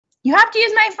You have to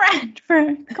use my friend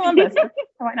for Columbus.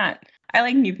 Why not? I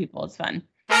like new people. It's fun.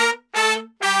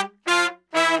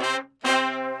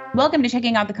 Welcome to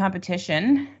checking out the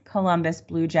competition, Columbus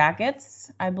Blue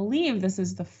Jackets. I believe this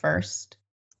is the first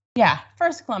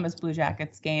Columbus Blue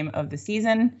Jackets game of the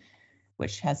season,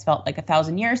 which has felt like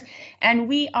 1,000 years. And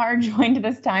we are joined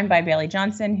this time by Bailey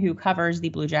Johnson, who covers the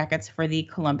Blue Jackets for the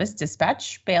Columbus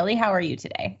Dispatch. Bailey, how are you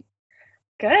today?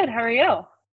 Good. How are you?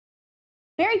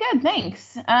 Very good,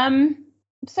 thanks.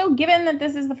 So given that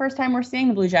this is the first time we're seeing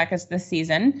the Blue Jackets this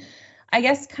season, I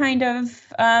guess kind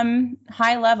of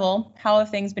high level, how have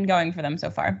things been going for them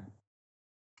so far?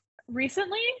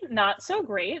 Recently, not so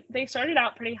great. They started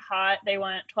out pretty hot. They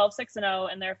went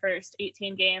 12-6-0 in their first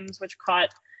 18 games, which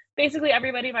caught basically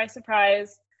everybody by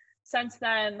surprise. Since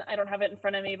then, I don't have it in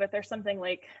front of me, but there's something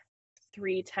like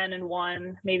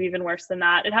 3-10-1, maybe even worse than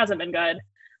that. It hasn't been good.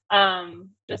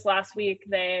 Just last week,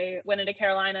 they went into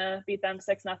Carolina, beat them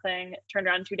 6-0, turned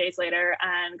around 2 days later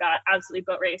and got absolutely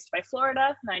boat raced by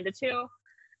Florida, 9-2.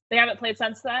 They haven't played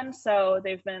since then, so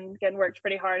they've been getting worked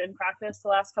pretty hard in practice the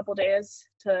last couple days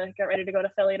to get ready to go to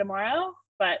Philly tomorrow.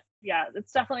 But yeah,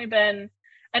 it's definitely been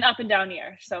an up and down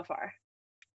year so far.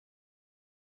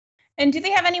 And do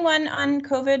they have anyone on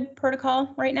COVID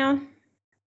protocol right now?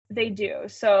 They do.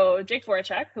 So Jake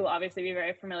Voracek, who will obviously be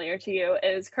very familiar to you,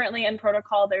 is currently in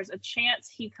protocol. There's a chance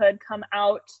he could come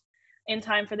out in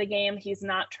time for the game. He's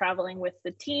not traveling with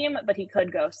the team, but he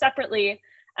could go separately.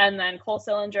 And then Cole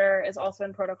Sillinger is also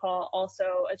in protocol.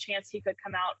 Also a chance he could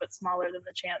come out, but smaller than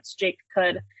the chance Jake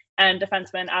could. And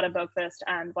defensemen Adam Boqvist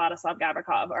and Vladislav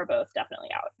Gavrikov are both definitely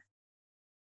out.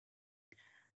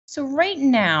 So right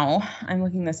now, I'm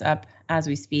looking this up as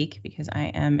we speak because I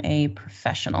am a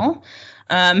professional.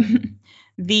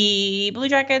 The Blue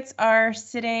Jackets are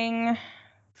sitting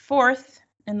fourth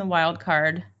in the wild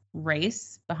card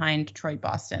race behind Detroit,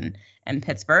 Boston, and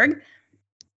Pittsburgh.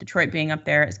 Detroit being up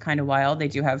there is kind of wild. They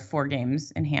do have 4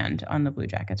 games in hand on the Blue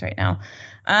Jackets right now.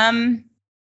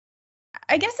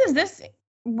 I guess, is this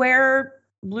where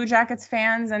Blue Jackets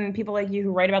fans and people like you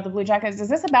who write about the Blue Jackets, is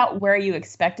this about where you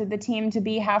expected the team to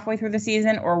be halfway through the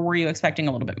season, or were you expecting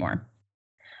a little bit more?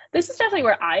 This is definitely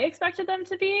where I expected them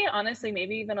to be. Honestly,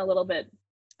 maybe even a little bit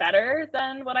better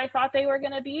than what I thought they were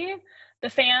going to be. The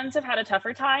fans have had a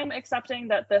tougher time accepting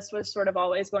that this was sort of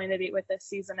always going to be what this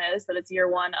season is, that it's year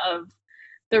one of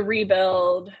the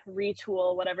rebuild,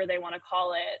 retool, whatever they want to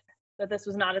call it, that this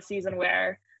was not a season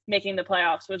where making the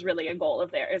playoffs was really a goal of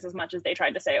theirs as much as they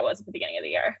tried to say it was at the beginning of the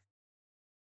year.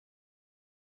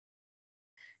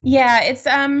 Yeah, it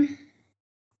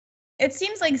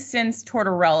seems like since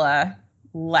Tortorella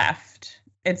left,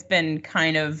 it's been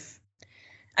kind of,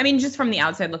 I mean, just from the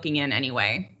outside looking in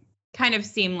anyway, kind of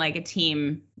seemed like a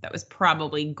team that was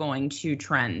probably going to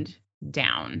trend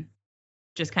down,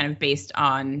 just kind of based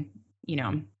on,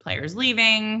 players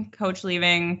leaving, coach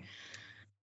leaving,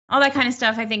 all that kind of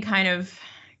stuff. I think kind of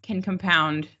can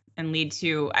compound and lead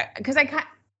to, because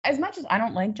as much as I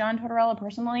don't like John Tortorella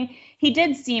personally, he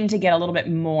did seem to get a little bit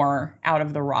more out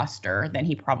of the roster than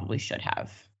he probably should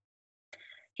have.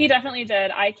 He definitely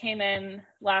did. I came in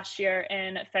last year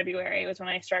in February was when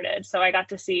I started. So I got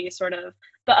to see sort of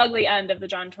the ugly end of the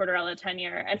John Tortorella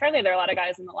tenure. And frankly, there are a lot of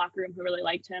guys in the locker room who really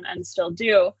liked him and still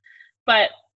do.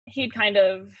 But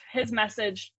his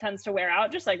message tends to wear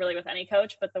out, just like really with any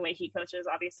coach, but the way he coaches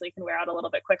obviously can wear out a little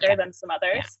bit quicker than some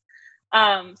others.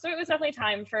 Yeah. So it was definitely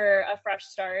time for a fresh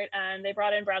start, and they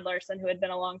brought in Brad Larsen, who had been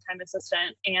a long-time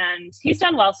assistant, and he's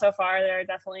done well so far. There are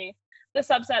definitely the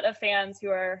subset of fans who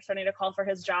are starting to call for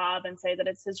his job and say that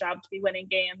it's his job to be winning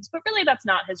games, but really that's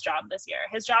not his job this year.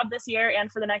 His job this year,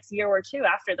 and for the next year or two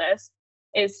after this,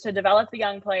 is to develop the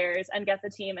young players and get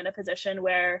the team in a position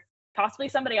where possibly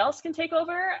somebody else can take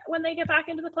over when they get back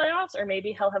into the playoffs, or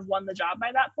maybe he'll have won the job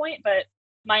by that point. But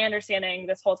my understanding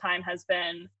this whole time has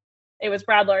been it was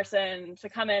Brad Larsen to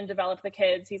come in, develop the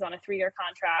kids. He's on a 3-year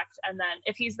contract. And then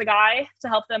if he's the guy to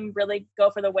help them really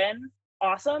go for the win,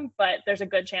 awesome. But there's a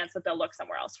good chance that they'll look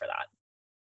somewhere else for that.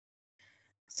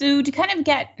 So to kind of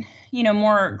get,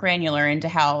 more granular into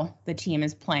how the team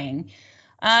is playing,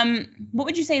 what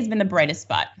would you say has been the brightest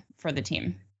spot for the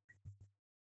team?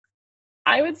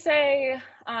 I would say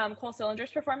Cole Sillinger's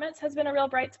performance has been a real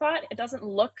bright spot. It doesn't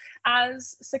look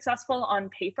as successful on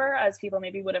paper as people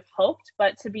maybe would have hoped,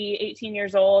 but to be 18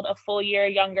 years old, a full year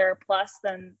younger plus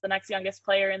than the next youngest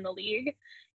player in the league,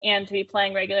 and to be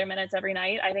playing regular minutes every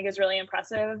night, I think is really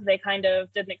impressive. They kind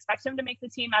of didn't expect him to make the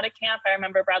team out of camp. I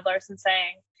remember Brad Larsen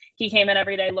saying he came in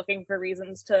every day looking for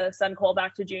reasons to send Cole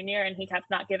back to junior, and he kept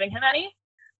not giving him any.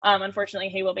 Unfortunately,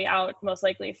 he will be out most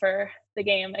likely for the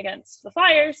game against the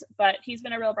Flyers, but he's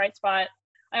been a real bright spot.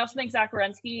 I also think Zach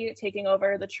Werenski taking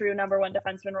over the true number one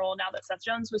defenseman role now that Seth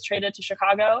Jones was traded to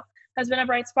Chicago has been a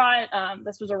bright spot.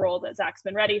 This was a role that Zach's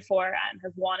been ready for and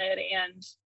has wanted. And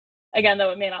again,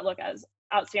 though it may not look as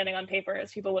outstanding on paper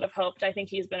as people would have hoped, I think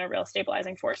he's been a real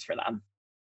stabilizing force for them.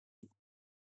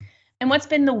 And what's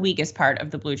been the weakest part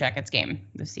of the Blue Jackets game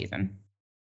this season?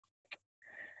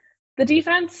 The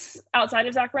defense outside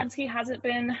of Zach Werenski hasn't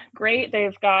been great.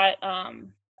 They've got,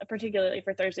 particularly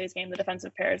for Thursday's game, the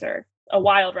defensive pairs are a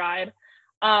wild ride.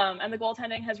 And the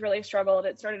goaltending has really struggled.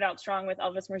 It started out strong with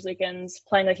Elvis Merzlikins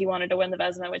playing like he wanted to win the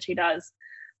Vezina, which he does.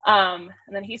 And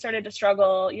then he started to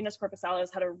struggle. Jonas Korpisalo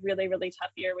had a really, really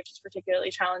tough year, which is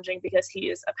particularly challenging because he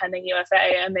is a pending UFA,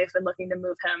 and they've been looking to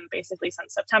move him basically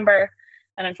since September.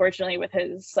 And unfortunately, with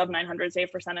his sub 900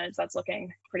 save percentage, that's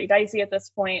looking pretty dicey at this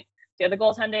point. Yeah, the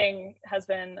goaltending has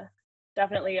been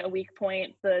definitely a weak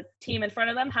point. The team in front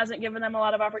of them hasn't given them a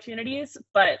lot of opportunities,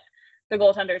 but the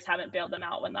goaltenders haven't bailed them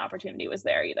out when the opportunity was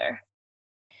there either.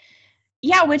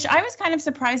 Yeah, which I was kind of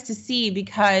surprised to see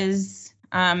because,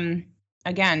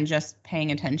 again, just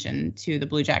paying attention to the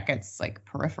Blue Jackets like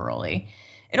peripherally,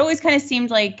 it always kind of seemed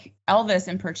like Elvis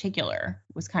in particular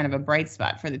was kind of a bright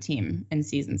spot for the team in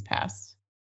seasons past.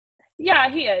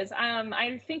 Yeah, he is.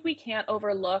 I think we can't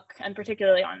overlook, and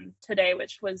particularly on today,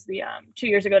 which was the 2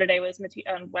 years ago today was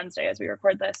on Wednesday as we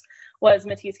record this, was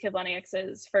Matiss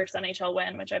Kivlenieks' first NHL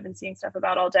win, which I've been seeing stuff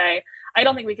about all day. I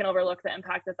don't think we can overlook the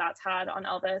impact that that's had on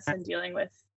Elvis and dealing with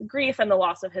grief and the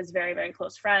loss of his very, very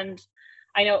close friend.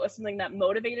 I know it was something that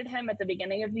motivated him at the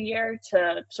beginning of the year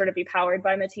to sort of be powered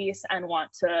by Matiss and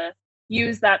want to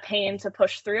use that pain to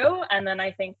push through. And then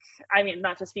I think, I mean,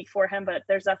 not to speak for him, but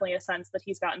there's definitely a sense that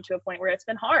he's gotten to a point where it's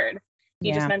been hard.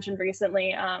 He just mentioned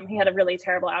recently, he had a really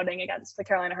terrible outing against the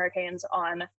Carolina Hurricanes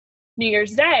on New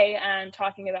Year's Day, and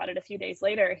talking about it a few days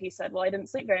later, he said, well, I didn't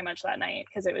sleep very much that night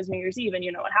because it was New Year's Eve and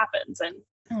you know what happens. And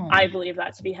I believe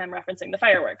that to be him referencing the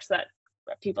fireworks that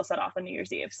people set off on New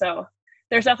Year's Eve. So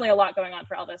there's definitely a lot going on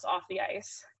for Elvis off the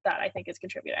ice that I think is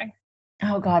contributing.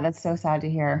 Oh God, that's so sad to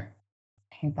hear.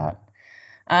 I hate that.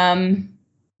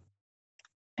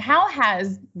 How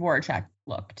has Voracek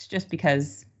looked? Just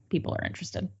because people are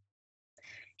interested.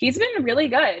 He's been really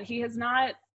good. He has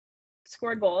not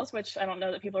scored goals, which I don't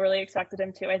know that people really expected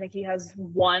him to. I think he has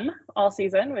one all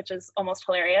season, which is almost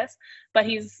hilarious, but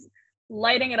he's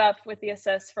lighting it up with the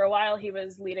assists. For a while, he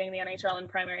was leading the NHL in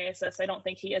primary assists. I don't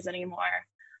think he is anymore,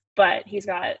 but he's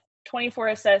got 24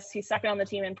 assists. He's second on the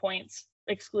team in points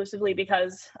exclusively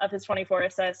because of his 24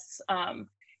 assists.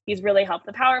 He's really helped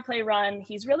the power play run.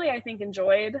 He's really, I think,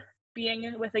 enjoyed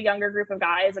being with a younger group of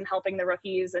guys and helping the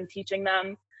rookies and teaching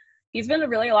them. He's been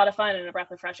really a lot of fun and a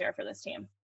breath of fresh air for this team.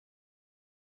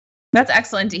 That's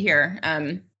excellent to hear.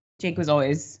 Jake was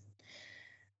always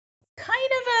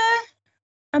kind of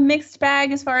a mixed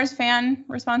bag as far as fan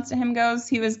response to him goes.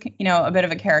 He was, a bit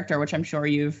of a character, which I'm sure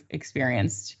you've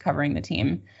experienced covering the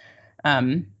team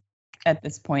at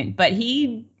this point. But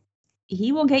he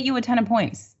will get you a ton of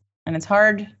points. And it's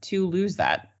hard to lose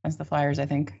that, as the Flyers, I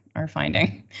think, are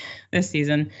finding this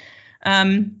season. Are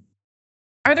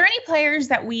there any players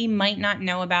that we might not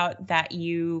know about that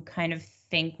you kind of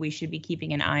think we should be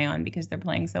keeping an eye on because they're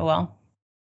playing so well?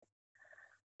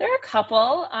 There are a couple.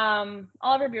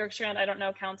 Oliver Bjorkstrand, I don't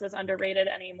know, counts as underrated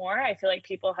anymore. I feel like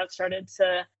people have started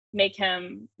to make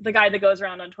him the guy that goes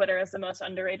around on Twitter as the most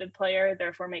underrated player,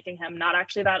 therefore making him not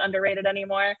actually that underrated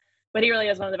anymore. But he really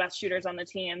is one of the best shooters on the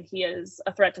team. He is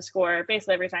a threat to score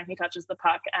basically every time he touches the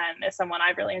puck, and is someone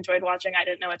I've really enjoyed watching. I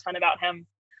didn't know a ton about him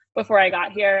before I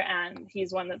got here, and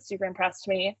he's one that's super impressed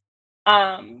me.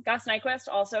 Gus Nyquist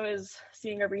also is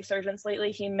seeing a resurgence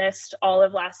lately. He missed all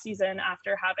of last season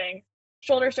after having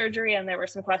shoulder surgery, and there were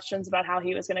some questions about how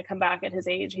he was going to come back at his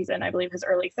age. He's in, I believe, his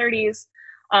early 30s.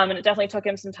 And it definitely took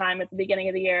him some time at the beginning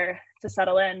of the year to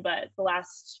settle in, but the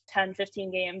last 10,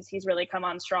 15 games, he's really come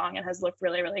on strong and has looked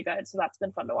really, really good. So that's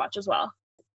been fun to watch as well.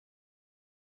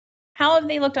 How have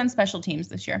they looked on special teams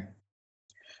this year?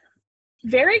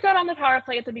 Very good on the power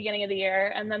play at the beginning of the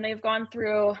year. And then they've gone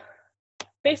through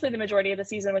basically the majority of the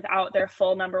season without their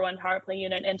full number one power play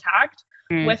unit intact.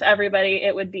 With everybody,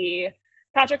 it would be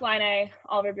Patrick Laine,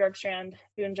 Oliver Bjorkstrand,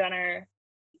 Boone Jenner,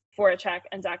 Voracek,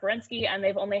 and Zach Werenski, and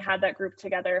they've only had that group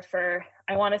together for,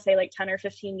 I want to say, like 10 or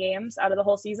 15 games out of the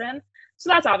whole season. So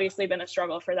that's obviously been a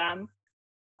struggle for them.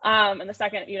 And the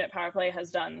second unit power play has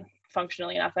done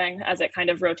functionally nothing as it kind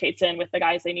of rotates in with the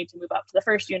guys they need to move up to the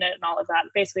first unit and all of that.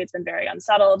 Basically, it's been very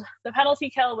unsettled. The penalty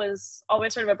kill was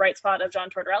always sort of a bright spot of John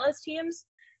Tortorella's teams,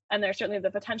 and there's certainly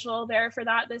the potential there for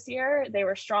that this year. They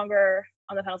were stronger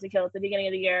on the penalty kill at the beginning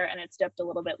of the year, and it's dipped a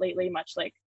little bit lately, much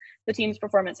like the team's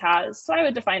performance has. So I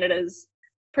would define it as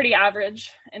pretty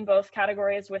average in both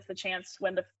categories, with the chance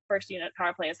when the first unit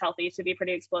power play is healthy to be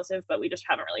pretty explosive, but we just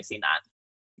haven't really seen that.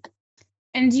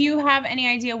 And do you have any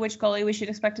idea which goalie we should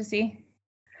expect to see?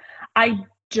 I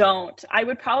don't. I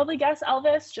would probably guess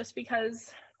Elvis, just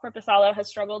because Korpisalo has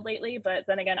struggled lately, but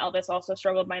then again, Elvis also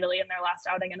struggled mightily in their last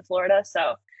outing in Florida,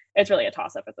 so it's really a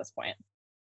toss-up at this point.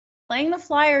 Playing the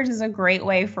Flyers is a great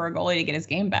way for a goalie to get his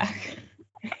game back.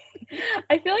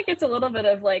 I feel like it's a little bit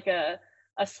of like a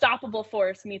stoppable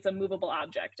force meets a movable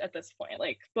object at this point.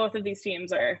 Like, both of these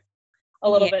teams are a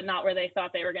little bit not where they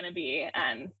thought they were going to be,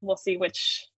 and we'll see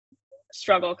which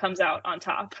struggle comes out on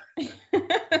top.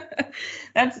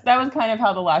 That was kind of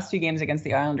how the last two games against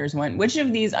the Islanders went. Which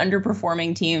of these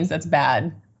underperforming teams that's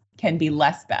bad can be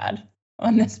less bad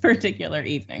on this particular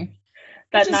evening?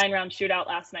 That 9-round shootout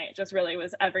last night just really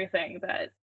was everything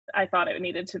that I thought it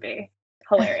needed to be.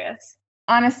 Hilarious.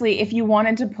 Honestly, if you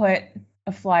wanted to put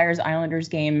a Flyers Islanders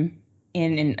game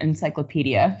in an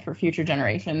encyclopedia for future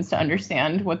generations to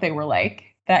understand what they were like,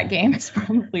 that game is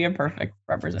probably a perfect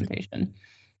representation.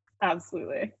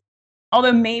 Absolutely.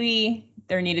 Although maybe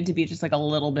there needed to be just like a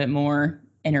little bit more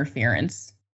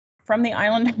interference from the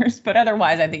Islanders, but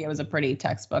otherwise I think it was a pretty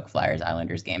textbook Flyers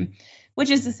Islanders game, which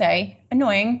is to say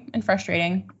annoying and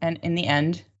frustrating and in the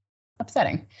end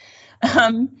upsetting.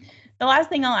 The last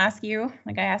thing I'll ask you,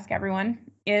 like I ask everyone,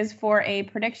 is for a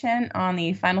prediction on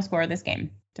the final score of this game,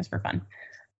 just for fun.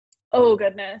 Oh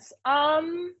goodness.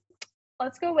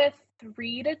 Let's go with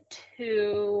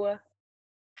 3-2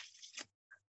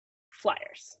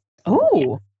 Flyers. Oh,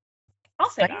 yeah. I'll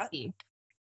say that.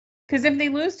 Because if they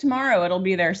lose tomorrow, it'll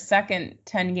be their second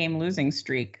 10-game losing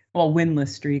streak, well, winless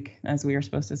streak, as we were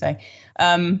supposed to say,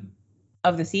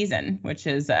 of the season, which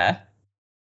is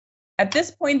at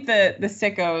this point, the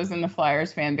sickos and the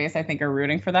Flyers fan base, I think, are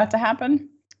rooting for that to happen,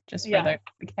 just for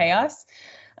the chaos.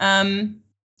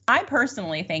 I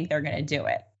personally think they're going to do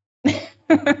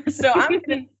it. So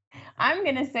I'm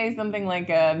gonna say something like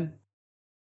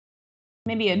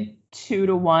maybe a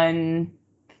 2-1,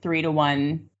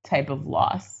 3-1 type of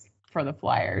loss for the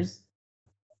Flyers.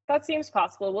 That seems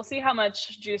possible. We'll see how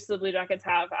much juice the Blue Jackets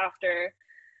have after,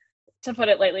 to put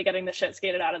it lightly, getting the shit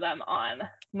skated out of them on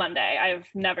Monday. I've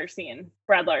never seen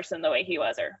Brad Larson the way he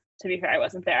was, or to be fair, I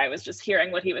wasn't there. I was just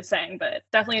hearing what he was saying, but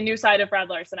definitely a new side of Brad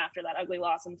Larson after that ugly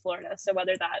loss in Florida. So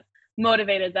whether that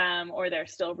motivated them or they're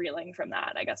still reeling from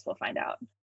that, I guess we'll find out.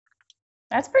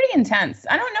 That's pretty intense.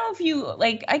 I don't know if you,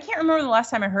 like, I can't remember the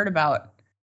last time I heard about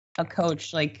a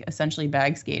coach, like, essentially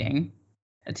bag skating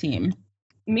a team.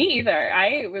 Me either.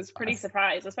 I was pretty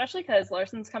surprised, especially because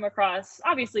Larson's come across,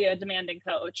 obviously, a demanding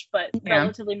coach, but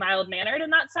relatively mild-mannered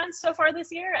in that sense so far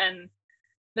this year. And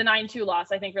the 9-2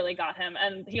 loss, I think, really got him.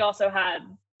 And he also had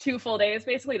 2 full days,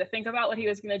 basically, to think about what he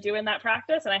was going to do in that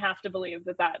practice. And I have to believe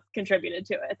that that contributed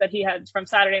to it, that he had from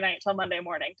Saturday night till Monday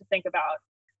morning to think about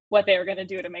what they were going to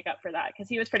do to make up for that, because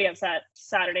he was pretty upset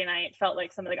Saturday night. Felt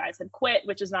like some of the guys had quit,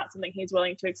 which is not something he's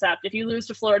willing to accept. If you lose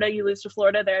to Florida, you lose to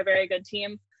Florida. They're a very good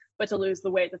team, but to lose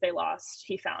the way that they lost,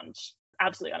 he found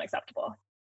absolutely unacceptable.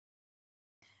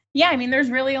 Yeah, I mean, there's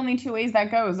really only 2 ways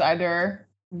that goes. Either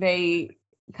they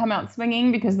come out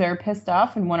swinging because they're pissed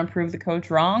off and want to prove the coach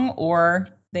wrong, or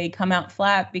they come out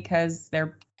flat because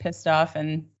they're pissed off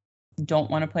and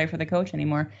don't want to play for the coach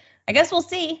anymore. I guess we'll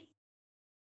see.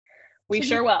 We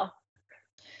sure will.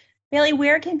 Bailey,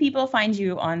 where can people find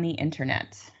you on the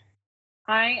internet?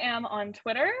 I am on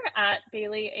Twitter at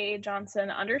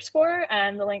BaileyAJohnson_,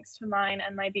 and the links to mine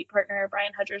and my beat partner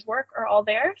Brian Hedger's work are all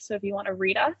there. So if you want to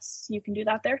read us, you can do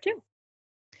that there too.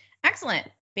 Excellent.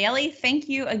 Bailey, thank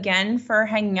you again for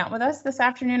hanging out with us this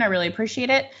afternoon. I really appreciate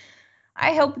it.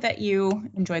 I hope that you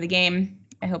enjoy the game.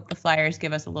 I hope the Flyers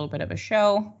give us a little bit of a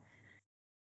show.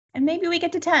 And maybe we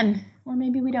get to 10, or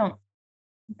maybe we don't.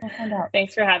 We'll find out.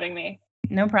 Thanks for having me.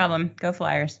 No problem. Go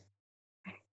Flyers.